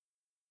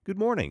Good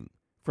morning.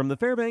 From the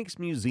Fairbanks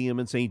Museum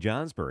in St.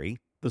 Johnsbury,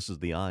 this is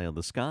the Eye on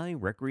the Sky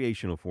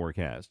recreational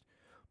forecast.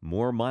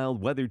 More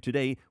mild weather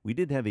today. We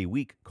did have a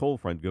weak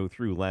cold front go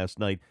through last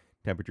night.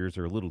 Temperatures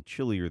are a little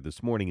chillier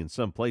this morning in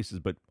some places,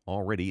 but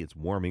already it's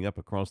warming up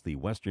across the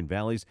western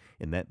valleys,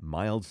 and that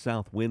mild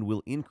south wind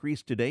will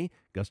increase today,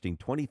 gusting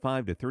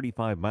 25 to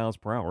 35 miles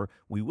per hour.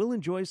 We will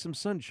enjoy some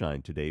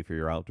sunshine today for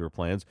your outdoor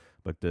plans,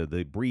 but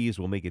the breeze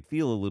will make it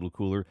feel a little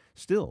cooler.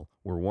 Still,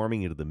 we're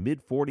warming into the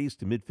mid 40s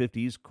to mid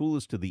 50s,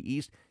 coolest to the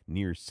east,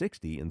 near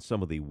 60 in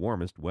some of the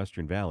warmest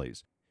western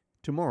valleys.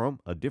 Tomorrow,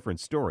 a different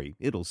story.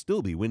 It'll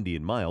still be windy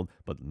and mild,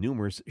 but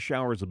numerous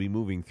showers will be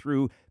moving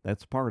through.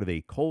 That's part of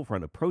a cold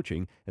front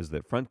approaching. As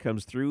that front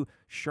comes through,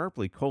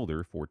 sharply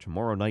colder for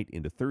tomorrow night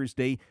into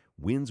Thursday.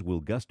 Winds will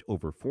gust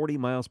over 40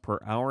 miles per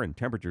hour and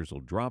temperatures will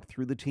drop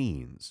through the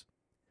teens.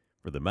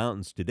 For the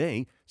mountains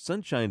today,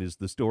 sunshine is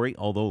the story,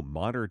 although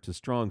moderate to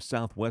strong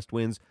southwest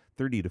winds,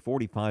 30 to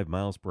 45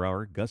 miles per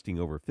hour, gusting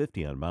over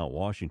 50 on Mount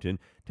Washington.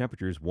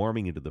 Temperatures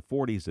warming into the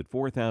 40s at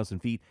 4,000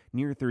 feet,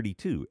 near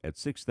 32 at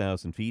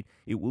 6,000 feet.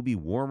 It will be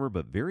warmer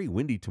but very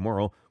windy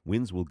tomorrow.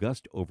 Winds will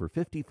gust over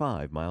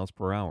 55 miles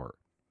per hour.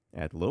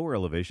 At lower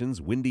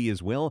elevations, windy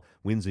as well.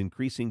 Winds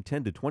increasing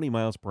 10 to 20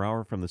 miles per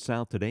hour from the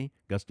south today,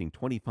 gusting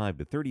 25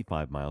 to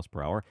 35 miles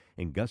per hour,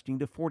 and gusting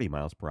to 40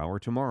 miles per hour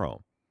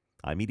tomorrow.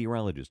 I'm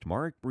meteorologist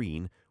Mark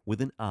Breen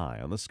with an eye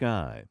on the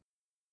sky.